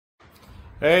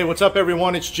Hey, what's up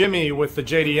everyone? It's Jimmy with the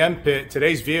JDM Pit.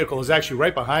 Today's vehicle is actually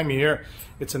right behind me here.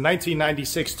 It's a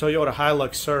 1996 Toyota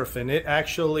Hilux Surf, and it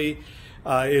actually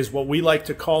is what we like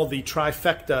to call the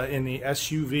trifecta in the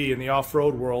SUV in the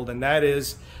off-road world, and that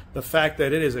is the fact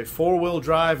that it is a four-wheel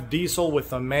drive diesel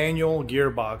with a manual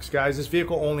gearbox. Guys, this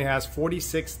vehicle only has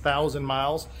 46,000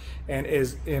 miles and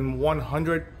is in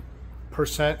 100%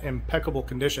 impeccable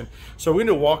condition. So we're going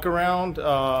to walk around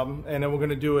and then we're going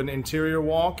to do an interior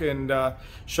walk and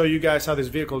show you guys how this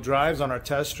vehicle drives on our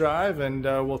test drive, and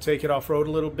we'll take it off-road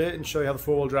a little bit and show you how the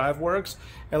four-wheel drive works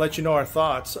and let you know our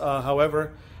thoughts.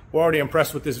 However, we're already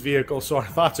impressed with this vehicle, so our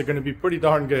thoughts are going to be pretty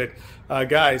darn good.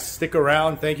 Guys, stick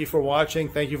around. Thank you for watching.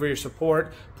 Thank you for your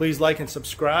support. Please like and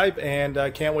subscribe,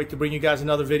 and can't wait to bring you guys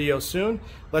another video soon.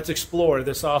 Let's explore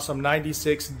this awesome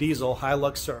 96 diesel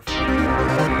Hilux Surf.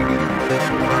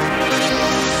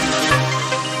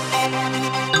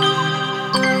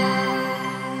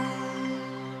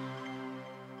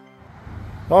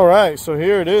 All right, so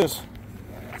here it is.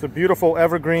 It's a beautiful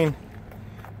evergreen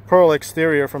pearl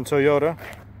exterior from Toyota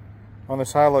on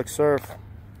this Hilux Surf.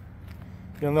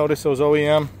 You'll notice those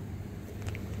OEM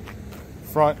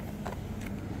front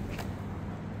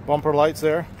bumper lights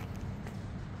there.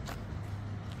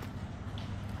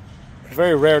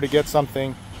 Very rare to get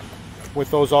something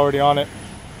with those already on it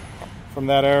from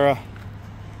that era.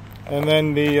 And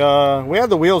then we had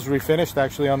the wheels refinished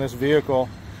actually on this vehicle.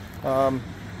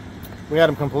 We had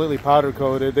them completely powder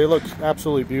coated. They look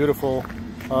absolutely beautiful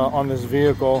on this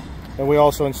vehicle. And we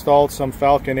also installed some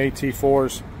Falcon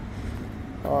AT4s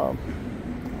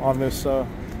on this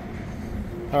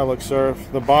Hilux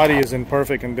Surf. The body is in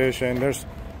perfect condition. There's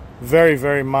very,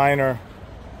 very minor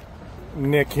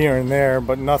nick here and there,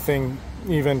 but nothing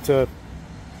even to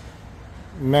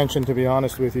mention, to be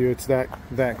honest with you. It's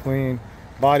that clean.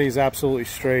 Body is absolutely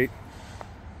straight.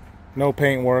 No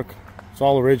paint work. It's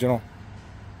all original.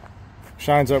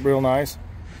 Shines up real nice.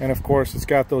 And of course, it's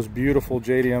got those beautiful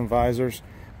JDM visors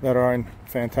that are in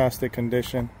fantastic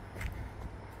condition.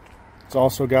 It's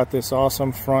also got this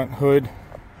awesome front hood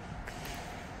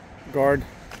guard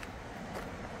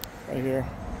right here.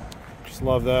 Just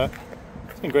love that.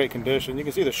 It's in great condition. You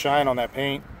can see the shine on that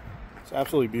paint. It's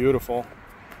absolutely beautiful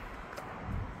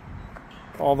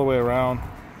all the way around.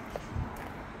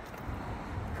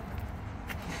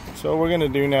 So what we're going to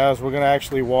do now is we're going to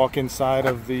actually walk inside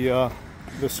of the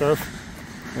Surf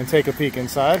and take a peek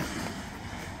inside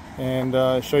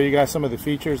and show you guys some of the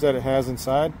features that it has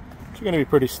inside. It's going to be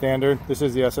pretty standard. This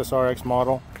is the SSRX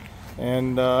model,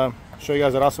 and show you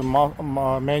guys that awesome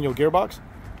manual gearbox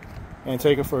and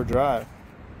take it for a drive.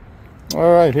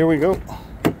 All right, here we go.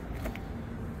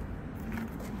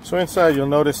 So inside you'll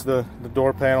notice the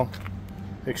door panel,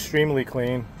 extremely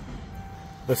clean.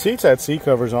 The seats had seat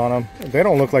covers on them. They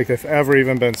don't look like they've ever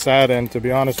even been sat in, to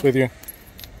be honest with you.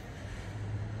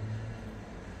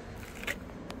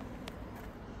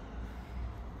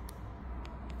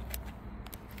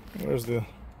 There's the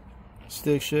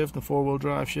stick shift, the four-wheel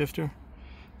drive shifter,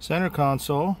 center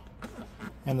console,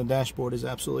 and the dashboard is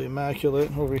absolutely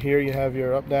immaculate. Over here you have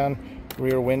your up-down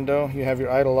rear window. You have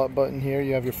your idle up button here.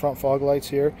 You have your front fog lights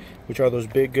here, which are those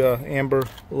big amber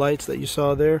lights that you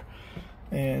saw there.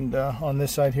 And on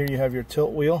this side here you have your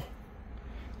tilt wheel.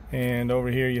 And over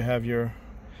here you have your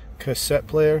cassette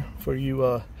player for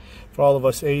you, for all of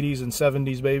us 80s and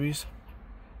 70s babies.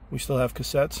 We still have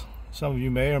cassettes. Some of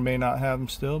you may or may not have them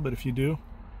still, but if you do,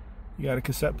 you got a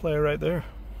cassette player right there.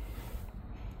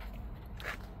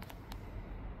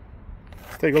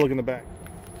 Let's take a look in the back.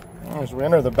 As we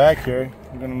enter the back here,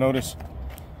 you're going to notice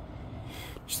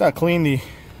just how clean the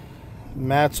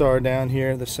mats are down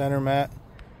here. The center mat,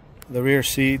 the rear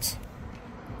seats,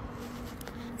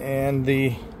 and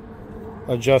the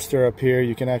adjuster up here.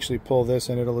 You can actually pull this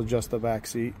and it'll adjust the back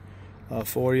seat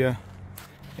for you.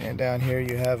 And down here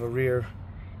you have a rear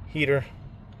heater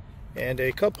and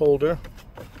a cup holder,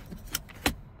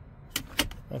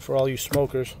 and for all you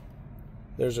smokers,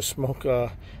 there's a smoke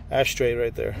ashtray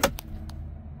right there.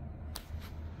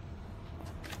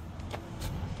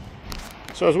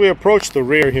 So as we approach the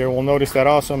rear here, we'll notice that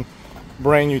awesome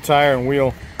brand new tire and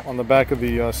wheel on the back of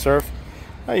the Surf.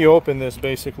 Now you open this,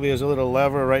 basically there's a little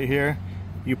lever right here.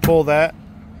 You pull that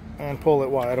and pull it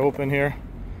wide open here.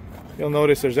 You'll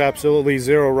notice there's absolutely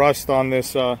zero rust on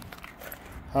this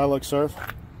Hilux Surf.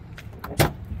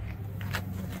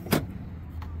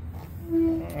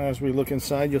 As we look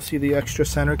inside, you'll see the extra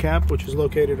center cap, which is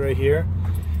located right here.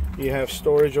 You have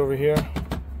storage over here,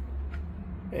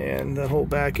 and the whole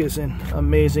back is in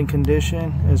amazing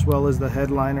condition, as well as the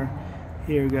headliner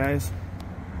here, guys.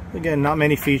 Again, not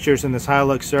many features in this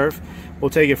Hilux Surf. We'll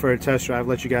take it for a test drive,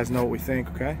 let you guys know what we think,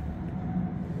 okay?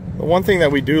 The one thing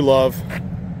that we do love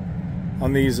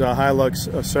on these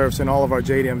Hilux Surfs and all of our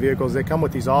JDM vehicles, they come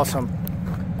with these awesome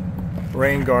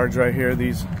rain guards right here,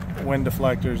 these wind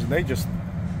deflectors. They just,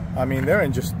 I mean, they're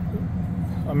in just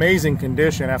amazing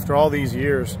condition after all these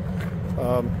years.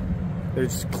 They're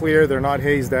just clear, they're not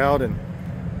hazed out, and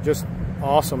just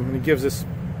awesome. And it gives this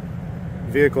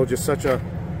vehicle just such a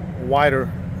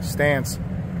wider stance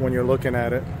when you're looking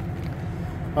at it.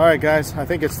 All right, guys, I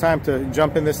think it's time to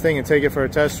jump in this thing and take it for a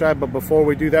test drive. But before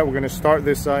we do that, we're going to start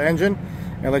this engine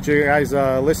and let you guys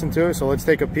listen to it. So let's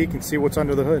take a peek and see what's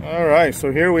under the hood. All right, so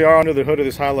here we are under the hood of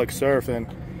this Hilux Surf, and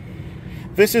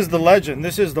this is the legend.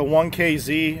 This is the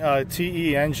 1KZ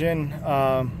TE engine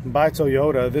by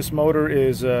Toyota. This motor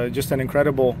is just an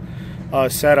incredible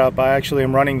setup. I actually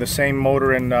am running the same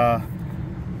motor in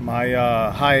my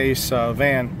Hi-Ace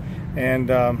van,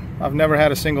 and I've never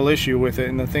had a single issue with it,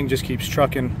 and the thing just keeps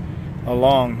trucking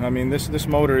along. I mean, this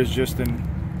motor is just in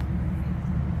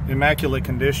immaculate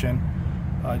condition.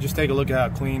 Just take a look at how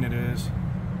clean it is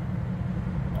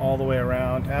all the way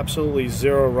around. Absolutely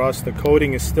zero rust. The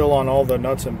coating is still on all the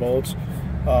nuts and bolts,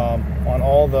 on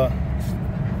all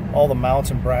the mounts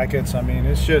and brackets. I mean,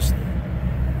 it's just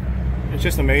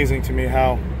amazing to me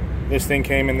how this thing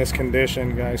came in this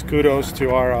condition, guys. Kudos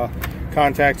to our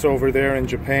contacts over there in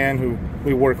Japan, who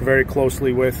we work very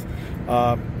closely with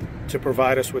to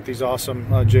provide us with these awesome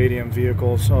JDM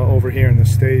vehicles over here in the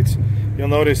States. You'll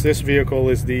notice this vehicle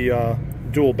is the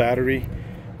dual battery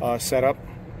setup,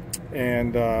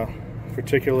 and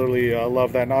particularly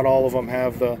love that not all of them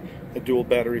have the dual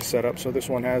battery setup, so this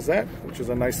one has that, which is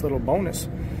a nice little bonus.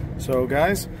 So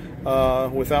guys,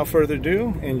 without further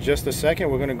ado, in just a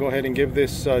second we're going to go ahead and give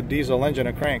this diesel engine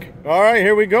a crank. All right,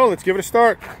 here we go. Let's give it a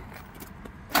start.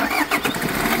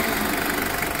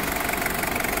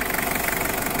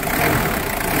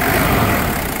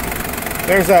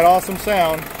 There's that awesome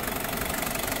sound.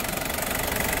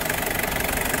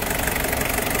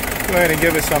 Go ahead and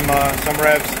give it some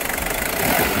revs.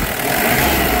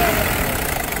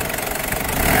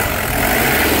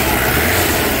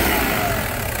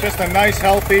 Just a nice,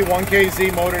 healthy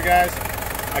 1KZ motor, guys.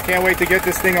 I can't wait to get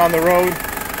this thing on the road.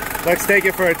 Let's take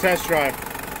it for a test drive.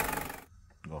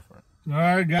 Go for it. All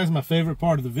right, guys, my favorite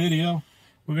part of the video.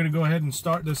 We're going to go ahead and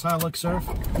start this Hilux Surf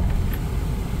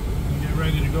and get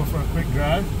ready to go for a quick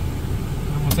drive.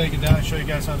 And we'll take it down and show you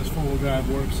guys how this four-wheel drive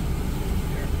works.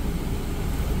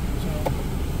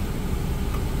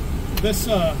 This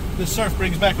Surf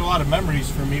brings back a lot of memories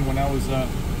for me. When I was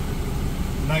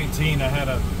 19, I had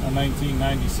a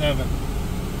 1997,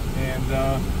 and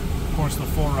of course the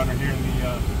 4Runner here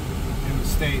in the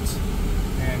States,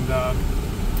 and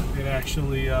it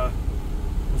actually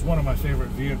was one of my favorite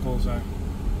vehicles. I,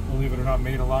 believe it or not,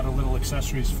 made a lot of little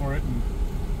accessories for it, and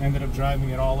ended up driving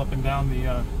it all up and down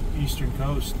the eastern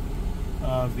coast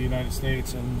of the United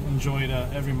States, and enjoyed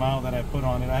every mile that I put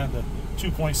on it. I had the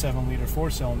 2.7 liter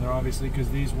 4-cylinder, obviously, because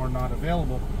these were not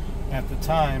available at the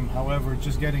time. However,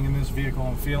 just getting in this vehicle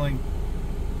and feeling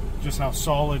just how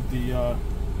solid the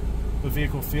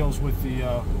vehicle feels with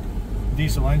the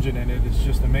diesel engine in it is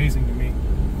just amazing to me.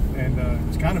 And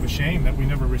it's kind of a shame that we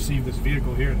never received this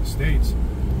vehicle here in the States.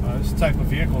 It's the type of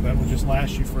vehicle that will just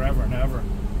last you forever and ever.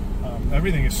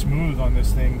 Everything is smooth on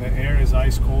this thing. The air is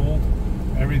ice cold.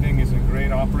 Everything is in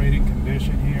great operating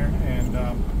condition here, and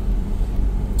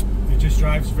it just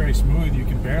drives very smooth. You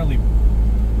can barely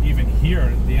even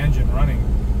hear the engine running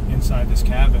inside this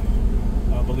cabin,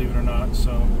 believe it or not.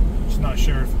 So just not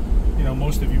sure if, you know,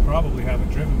 most of you probably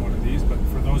haven't driven one of these, but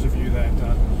for those of you that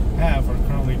have or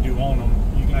currently do own them,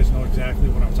 you guys know exactly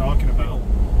what I'm talking about,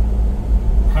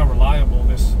 how reliable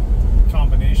this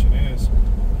combination is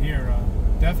here.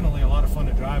 Definitely a lot of fun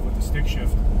to drive with the stick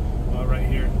shift right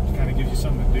here. It kind of gives you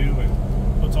something to do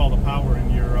and puts all the power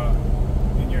in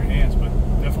your hands, but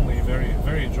definitely very,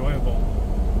 very enjoyable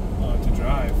to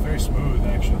drive. Very smooth,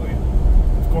 actually.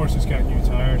 Of course, it's got new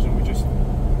tires, and we just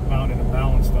mounted and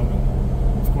balanced them,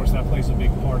 and of course that plays a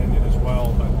big part in it as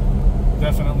well, but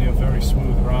definitely a very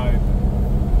smooth ride.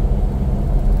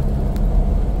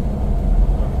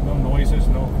 No noises,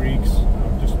 no creaks,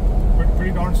 just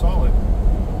pretty darn solid.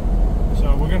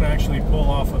 So we're going to actually pull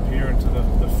off up here into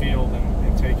the field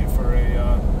and take it for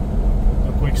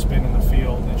a quick spin in the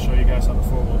field and show you guys how the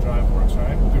four-wheel drive works. All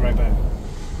right, we'll be right back.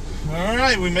 All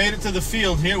right, we made it to the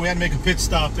field here. We had to make a pit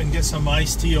stop and get some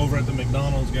iced tea over at the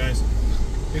McDonald's, guys.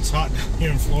 It's hot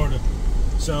here in Florida.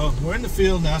 So we're in the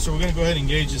field now, so we're going to go ahead and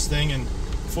engage this thing in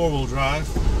four-wheel drive.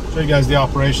 Show you guys the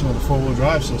operation of the four-wheel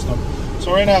drive system.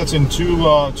 So right now it's in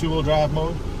two-wheel drive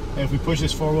mode. And if we push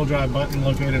this four-wheel drive button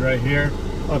located right here,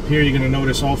 up here you're going to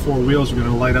notice all four wheels are going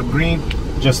to light up green,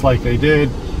 just like they did.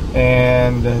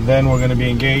 and then we're going to be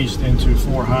engaged into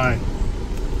 4 high,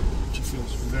 which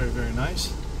feels very, very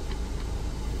nice.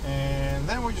 And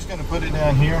then we're just going to put it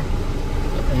down here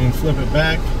and flip it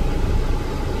back,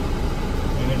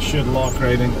 and it should lock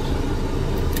right in the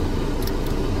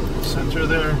center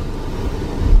there.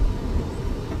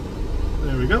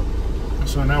 There we go.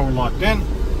 So now we're locked in,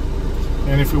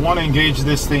 and if we want to engage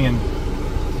this thing in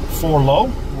 4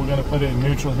 low, we're going to put it in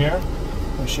neutral here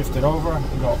and shift it over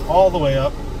and go all the way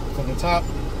up to the top,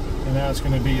 and now it's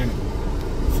going to be in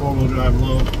 4-wheel drive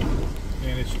low,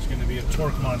 and it's just going to be a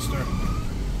torque monster.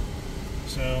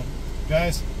 So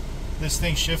guys, this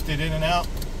thing shifted in and out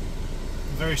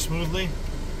very smoothly.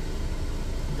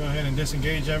 Go ahead and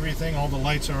disengage everything. All the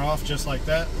lights are off just like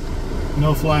that.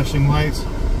 No flashing lights,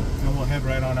 and we'll head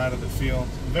right on out of the field.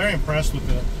 I'm very impressed with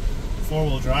the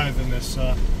 4-wheel drive in this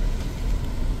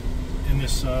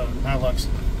Hilux.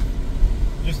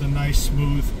 Just a nice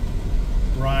smooth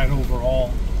ride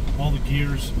overall. All the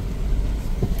gears,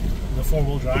 the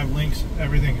 4-wheel drive links,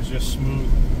 everything is just smooth.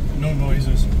 No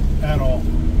noises at all.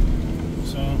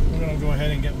 So we're going to go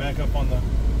ahead and get back up on the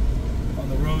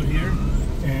road here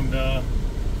and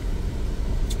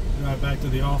drive back to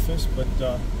the office. But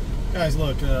guys,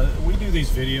 look, we do these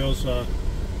videos,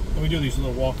 we do these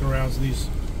little walkarounds, these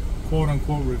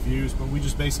quote-unquote reviews, but we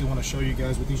just basically want to show you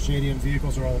guys what these JDM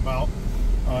vehicles are all about.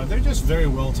 They're just very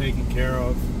well taken care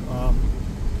of.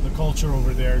 The culture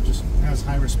over there just has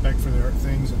high respect for their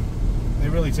things, and they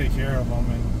really take care of them.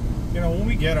 And you know, when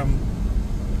we get them,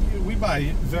 we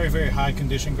buy very, very high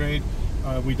condition grade.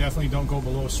 We definitely don't go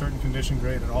below a certain condition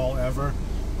grade at all, ever.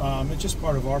 It's just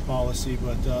part of our policy,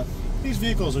 but these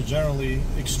vehicles are generally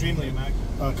extremely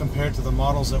immaculate compared to the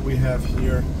models that we have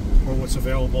here or what's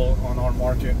available on our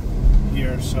market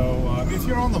here. So if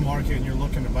you're on the market and you're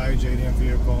looking to buy a JDM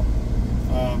vehicle,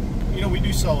 you know, we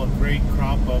do sell a great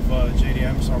crop of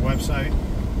JDMs. Our website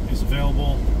is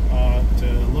available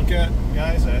to look at,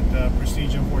 guys, at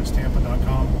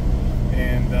prestigeimportstampa.com,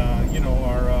 and you know,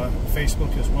 our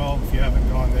Facebook as well. If you haven't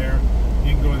gone there,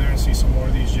 you can go there and see some more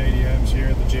of these JDMs here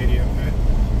at the JDM pit.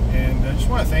 And I just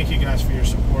want to thank you guys for your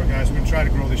support, guys. We're going to try to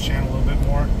grow this channel a little bit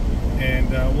more, and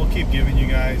we'll keep giving you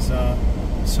guys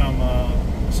some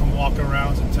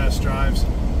walkarounds and test drives,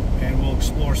 and we'll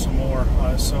explore some more.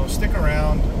 So stick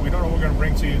around. We don't know what we're going to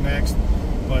bring to you next,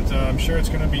 but I'm sure it's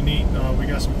going to be neat. We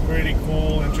got some pretty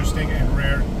cool, interesting, and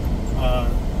rare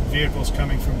vehicles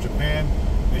coming from Japan.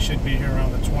 They should be here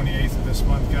around the 28th of this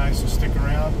month, guys, so stick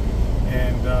around.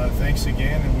 And thanks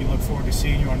again, and we look forward to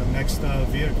seeing you on the next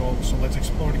vehicle. So let's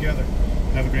explore together.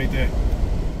 Have a great day.